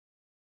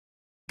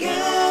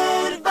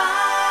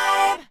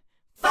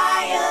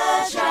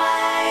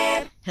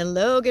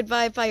Hello, Good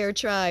Vibe Fire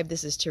Tribe.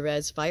 This is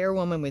Terez,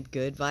 Firewoman with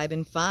Good Vibe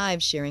in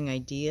 5, sharing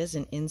ideas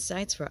and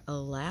insights for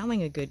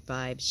allowing a good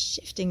vibe,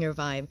 shifting your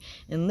vibe,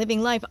 and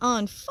living life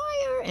on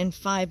fire in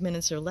 5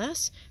 minutes or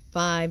less,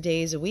 5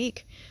 days a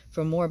week.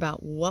 For more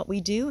about what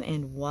we do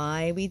and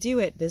why we do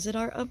it, visit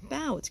our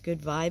About Good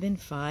Vibe in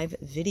 5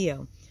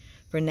 video.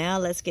 For now,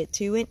 let's get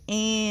to it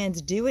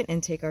and do it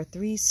and take our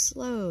 3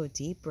 slow,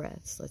 deep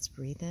breaths. Let's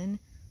breathe in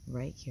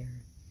right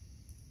here.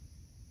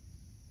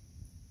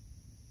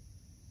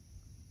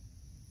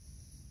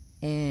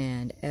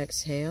 And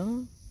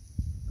exhale.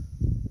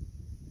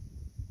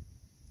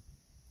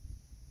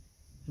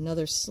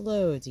 Another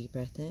slow, deep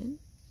breath in.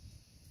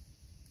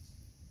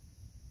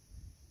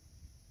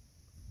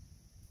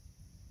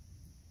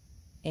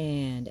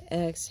 And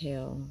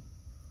exhale.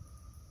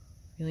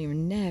 Feel your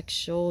neck,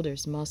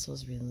 shoulders,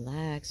 muscles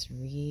relax,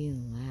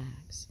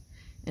 relax.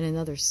 And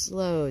another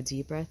slow,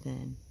 deep breath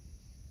in.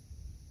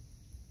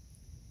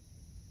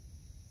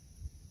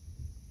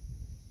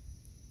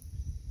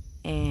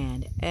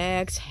 And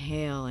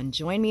exhale, and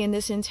join me in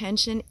this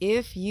intention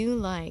if you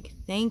like.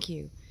 Thank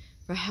you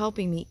for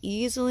helping me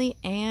easily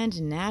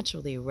and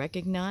naturally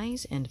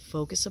recognize and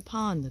focus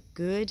upon the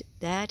good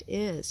that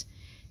is,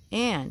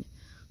 and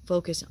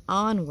focus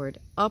onward,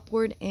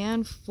 upward,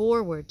 and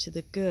forward to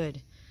the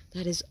good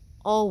that is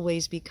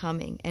always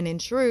becoming, and in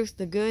truth,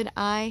 the good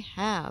I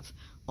have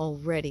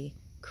already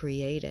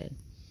created.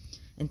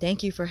 And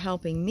thank you for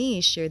helping me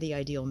share the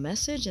ideal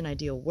message and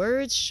ideal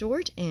words,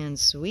 short and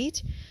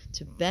sweet,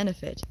 to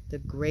benefit the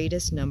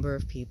greatest number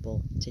of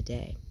people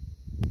today.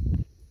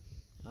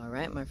 All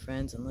right, my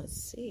friends, and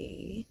let's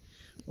see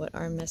what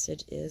our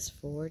message is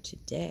for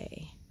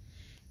today.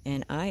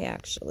 And I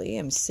actually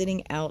am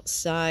sitting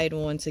outside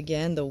once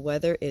again. The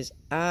weather is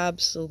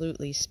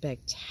absolutely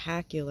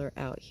spectacular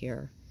out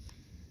here.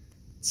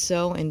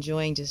 So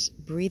enjoying just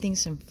breathing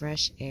some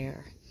fresh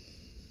air.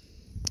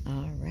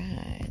 All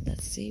right,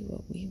 let's see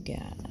what we've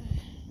got.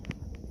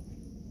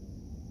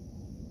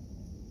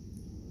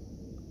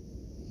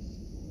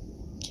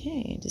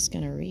 Okay, just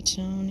gonna reach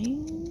on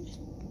in.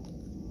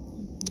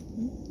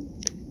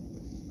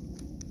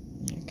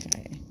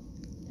 Okay.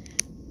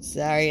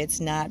 Sorry,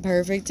 it's not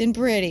perfect and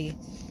pretty,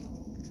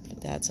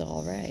 but that's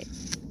all right.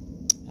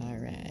 All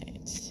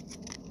right.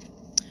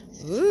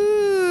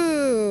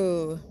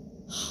 Ooh.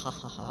 Ha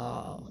ha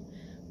ha.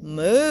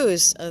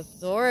 Moose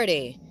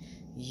authority.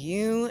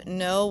 You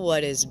know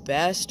what is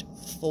best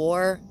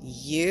for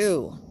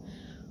you.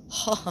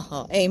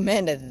 Oh,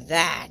 amen to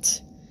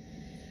that.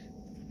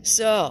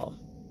 So,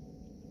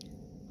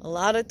 a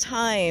lot of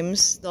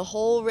times, the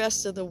whole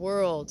rest of the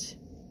world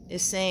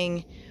is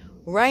saying,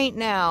 right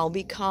now,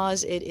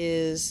 because it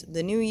is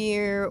the New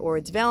Year, or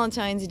it's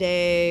Valentine's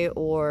Day,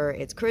 or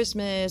it's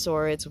Christmas,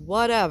 or it's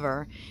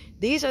whatever,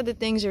 these are the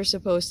things you're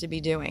supposed to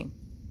be doing.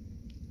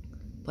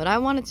 But I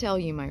want to tell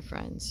you, my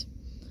friends,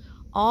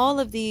 all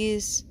of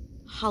these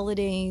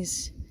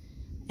holidays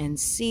and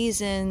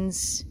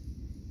seasons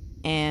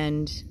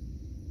and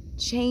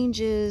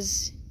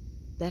changes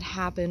that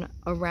happen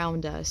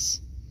around us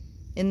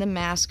in the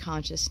mass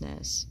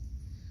consciousness,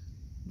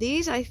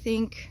 these, I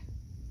think,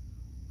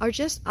 are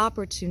just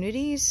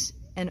opportunities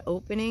and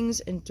openings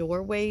and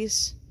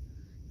doorways,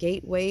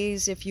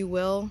 gateways, if you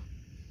will,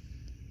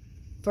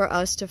 for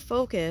us to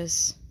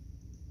focus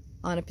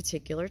on a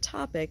particular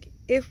topic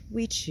if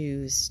we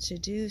choose to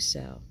do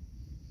so.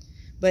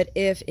 But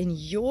if in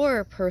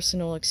your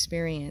personal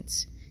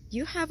experience,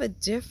 you have a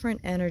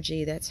different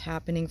energy that's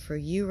happening for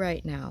you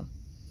right now,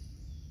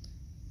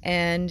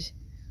 and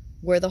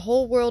where the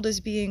whole world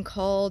is being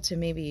called to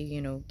maybe,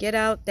 get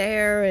out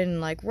there and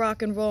like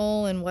rock and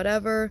roll and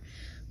whatever,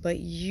 but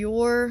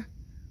your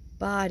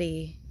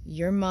body,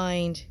 your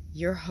mind,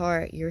 your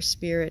heart, your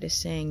spirit is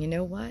saying, you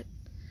know what?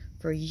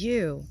 For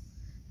you,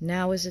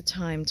 now is a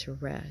time to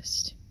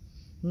rest.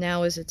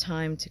 Now is a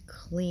time to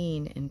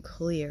clean and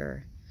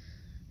clear.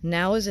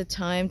 Now is a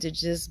time to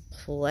just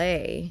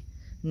play.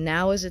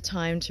 Now is a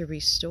time to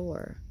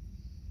restore.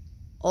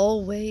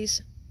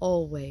 Always,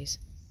 always,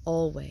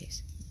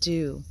 always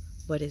do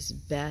what is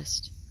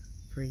best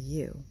for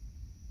you.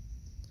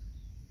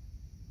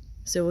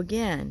 So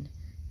again,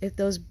 if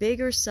those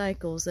bigger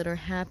cycles that are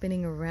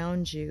happening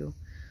around you,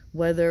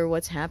 whether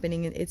it's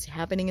happening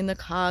in the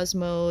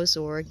cosmos,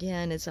 or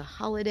again, it's a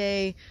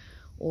holiday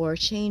or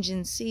change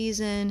in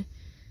season,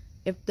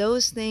 if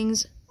those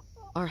things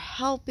are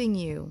helping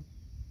you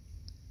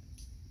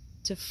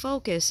to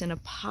focus in a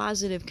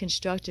positive,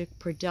 constructive,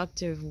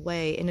 productive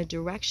way in a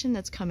direction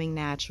that's coming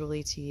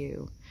naturally to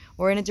you,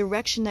 or in a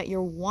direction that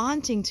you're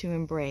wanting to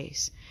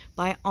embrace,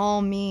 by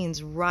all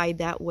means, ride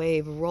that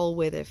wave, roll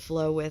with it,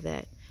 flow with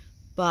it.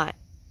 But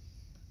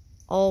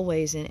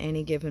always in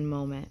any given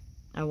moment,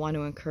 I want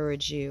to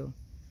encourage you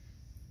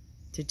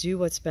to do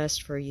what's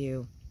best for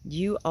you.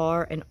 You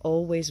are and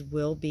always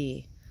will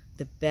be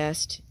the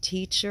best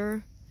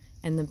teacher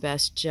and the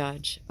best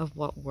judge of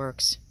what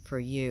works for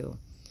you.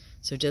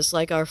 So just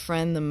like our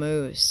friend the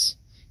moose,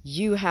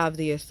 you have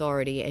the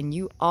authority, and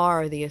you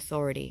are the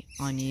authority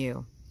on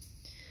you.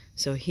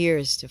 So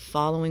here's to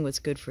following what's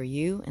good for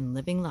you and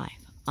living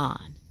life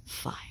on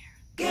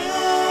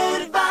fire.